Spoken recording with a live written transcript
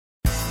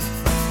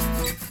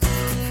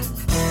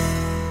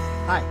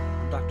Hi,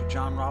 I'm Dr.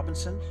 John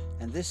Robinson,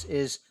 and this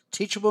is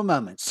Teachable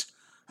Moments.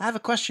 I have a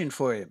question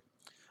for you.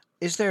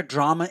 Is there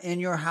drama in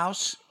your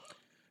house?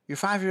 Your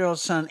 5-year-old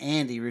son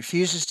Andy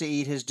refuses to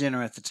eat his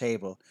dinner at the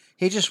table.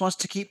 He just wants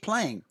to keep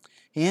playing.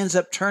 He ends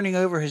up turning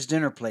over his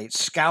dinner plate,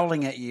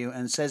 scowling at you,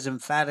 and says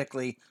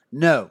emphatically,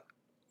 "No."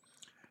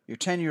 Your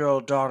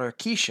 10-year-old daughter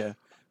Keisha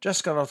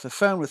just got off the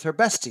phone with her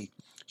bestie.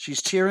 She's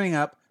tearing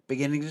up,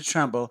 beginning to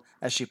tremble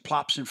as she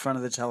plops in front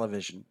of the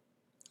television.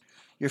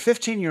 Your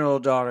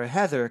 15-year-old daughter,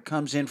 Heather,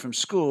 comes in from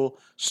school,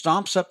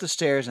 stomps up the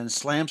stairs, and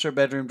slams her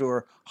bedroom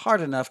door hard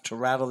enough to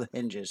rattle the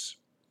hinges.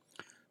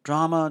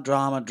 Drama,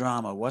 drama,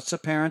 drama. What's a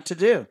parent to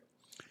do?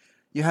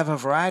 You have a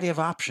variety of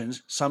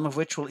options, some of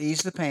which will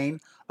ease the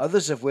pain,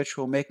 others of which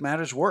will make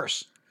matters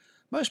worse.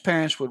 Most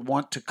parents would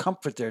want to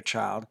comfort their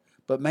child,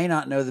 but may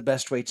not know the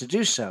best way to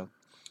do so.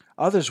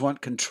 Others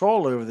want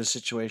control over the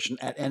situation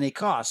at any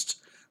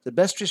cost. The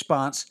best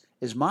response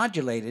is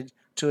modulated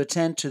to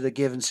attend to the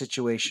given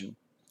situation.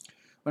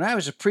 When I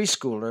was a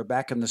preschooler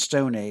back in the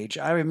Stone Age,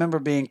 I remember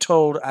being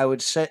told I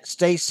would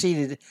stay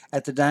seated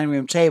at the dining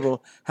room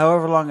table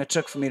however long it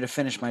took for me to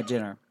finish my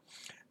dinner.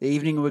 The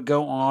evening would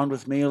go on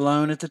with me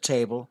alone at the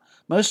table.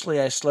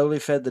 Mostly I slowly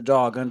fed the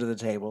dog under the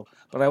table,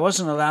 but I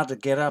wasn't allowed to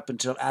get up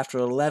until after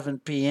 11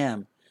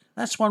 p.m.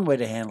 That's one way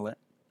to handle it.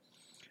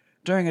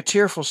 During a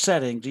tearful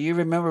setting, do you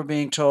remember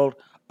being told,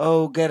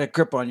 "Oh, get a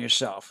grip on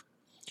yourself"?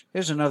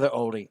 Here's another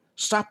oldie.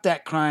 "Stop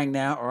that crying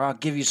now, or I'll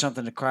give you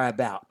something to cry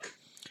about."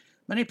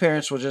 Many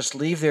parents will just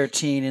leave their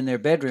teen in their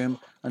bedroom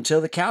until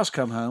the cows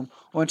come home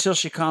or until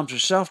she calms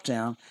herself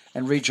down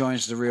and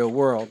rejoins the real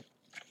world.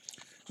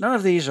 None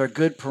of these are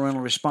good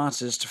parental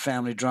responses to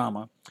family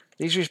drama.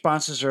 These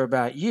responses are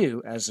about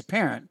you as a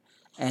parent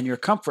and your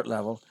comfort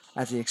level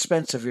at the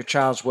expense of your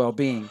child's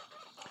well-being.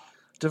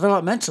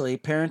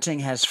 Developmentally,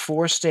 parenting has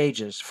 4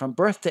 stages. From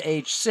birth to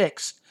age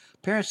 6,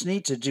 parents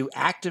need to do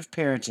active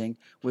parenting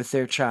with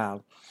their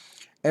child.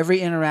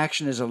 Every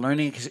interaction is a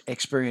learning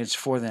experience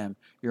for them.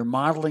 You're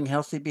modeling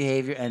healthy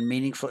behavior and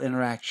meaningful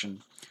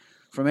interaction.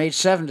 From age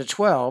 7 to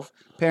 12,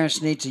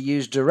 parents need to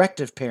use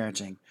directive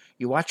parenting.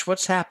 You watch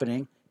what's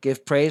happening,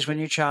 give praise when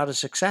your child is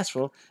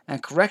successful,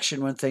 and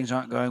correction when things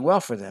aren't going well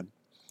for them.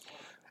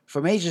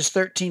 From ages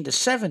 13 to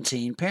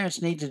 17,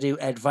 parents need to do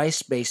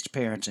advice-based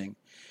parenting.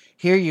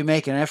 Here you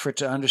make an effort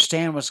to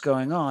understand what's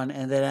going on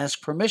and then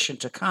ask permission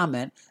to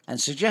comment and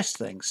suggest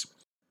things.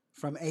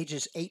 From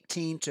ages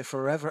 18 to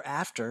forever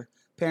after,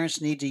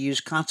 parents need to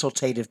use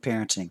consultative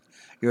parenting.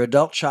 Your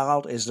adult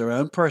child is their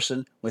own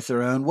person with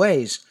their own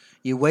ways.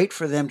 You wait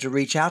for them to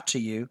reach out to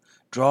you,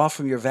 draw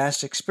from your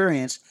vast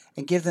experience,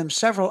 and give them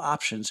several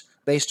options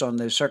based on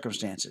those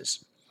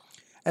circumstances.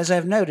 As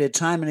I've noted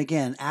time and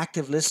again,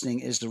 active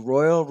listening is the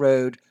royal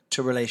road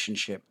to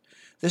relationship.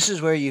 This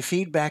is where you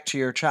feed back to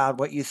your child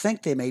what you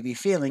think they may be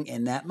feeling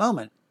in that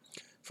moment.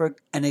 For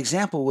an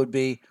example would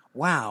be,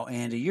 "Wow,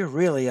 Andy, you're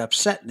really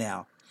upset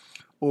now."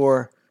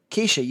 Or,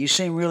 "Keisha, you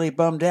seem really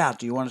bummed out.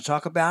 Do you want to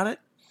talk about it?"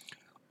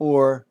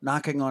 Or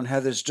knocking on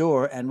Heather's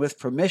door and with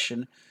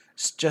permission,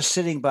 just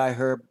sitting by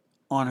her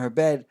on her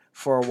bed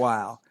for a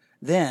while.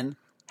 Then,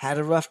 "Had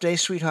a rough day,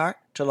 sweetheart?"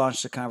 to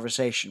launch the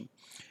conversation.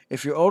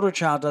 If your older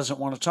child doesn't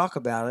want to talk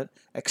about it,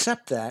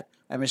 accept that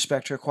and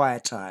respect her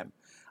quiet time.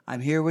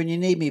 "I'm here when you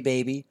need me,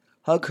 baby."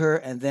 Hug her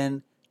and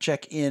then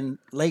check in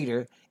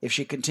later if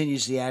she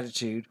continues the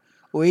attitude,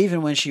 or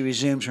even when she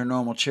resumes her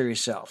normal cheery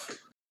self.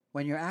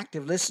 When your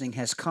active listening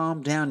has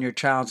calmed down your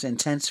child's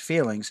intense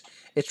feelings,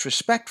 it's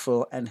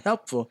respectful and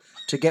helpful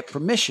to get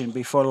permission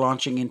before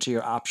launching into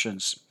your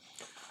options.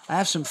 I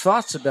have some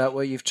thoughts about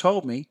what you've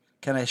told me.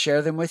 Can I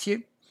share them with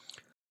you?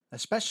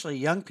 Especially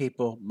young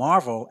people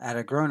marvel at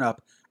a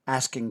grown-up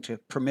asking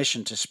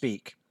permission to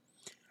speak.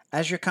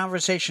 As your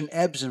conversation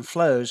ebbs and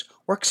flows,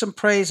 work some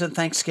praise and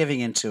thanksgiving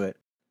into it.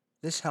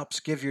 This helps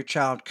give your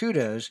child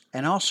kudos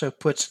and also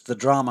puts the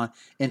drama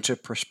into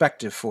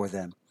perspective for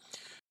them.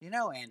 "You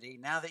know, Andy,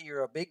 now that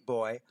you're a big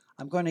boy,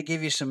 I'm going to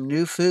give you some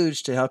new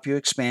foods to help you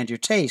expand your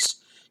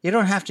taste. You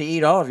don't have to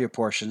eat all of your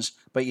portions,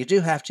 but you do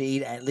have to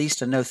eat at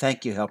least a no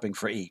thank you helping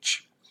for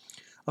each."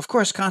 Of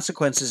course,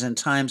 consequences and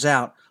times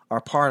out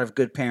are part of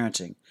good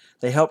parenting.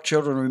 They help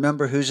children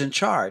remember who's in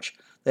charge.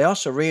 They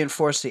also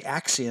reinforce the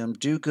axiom,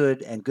 "do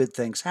good and good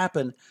things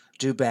happen,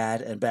 do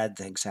bad and bad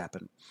things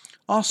happen."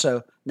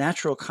 Also,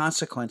 natural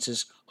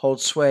consequences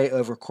hold sway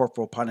over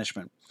corporal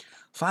punishment.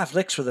 5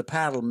 licks with a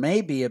paddle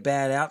may be a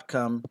bad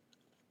outcome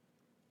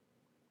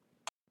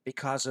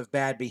because of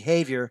bad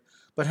behavior,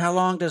 but how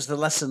long does the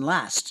lesson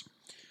last?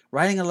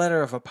 Writing a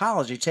letter of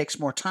apology takes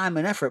more time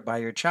and effort by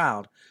your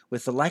child,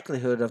 with the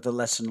likelihood of the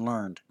lesson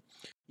learned.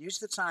 Use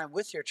the time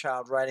with your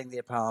child writing the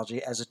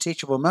apology as a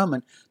teachable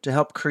moment to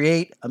help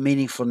create a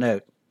meaningful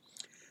note.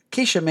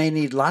 Keisha may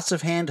need lots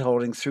of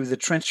hand-holding through the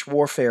trench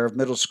warfare of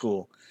middle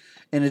school.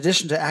 In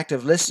addition to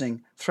active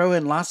listening, throw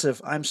in lots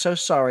of "I'm so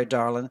sorry,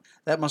 darling.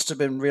 That must have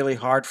been really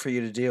hard for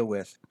you to deal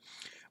with."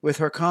 With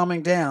her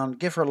calming down,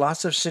 give her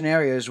lots of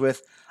scenarios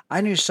with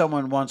 "I knew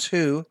someone once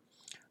who,"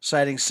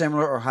 citing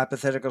similar or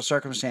hypothetical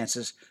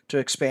circumstances to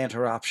expand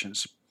her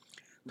options.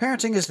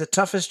 Parenting is the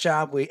toughest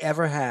job we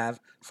ever have,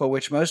 for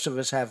which most of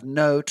us have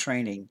no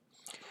training.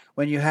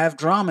 When you have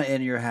drama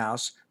in your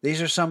house,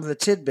 these are some of the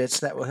tidbits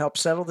that will help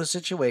settle the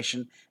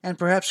situation and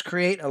perhaps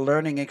create a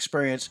learning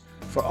experience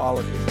for all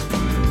of you.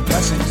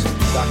 Blessings,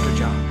 Dr.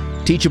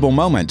 John. Teachable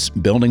Moments,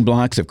 Building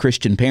Blocks of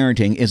Christian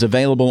Parenting is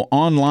available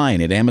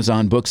online at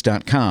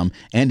AmazonBooks.com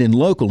and in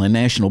local and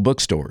national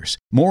bookstores.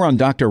 More on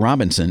Dr.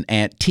 Robinson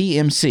at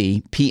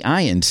tmcpinc.com.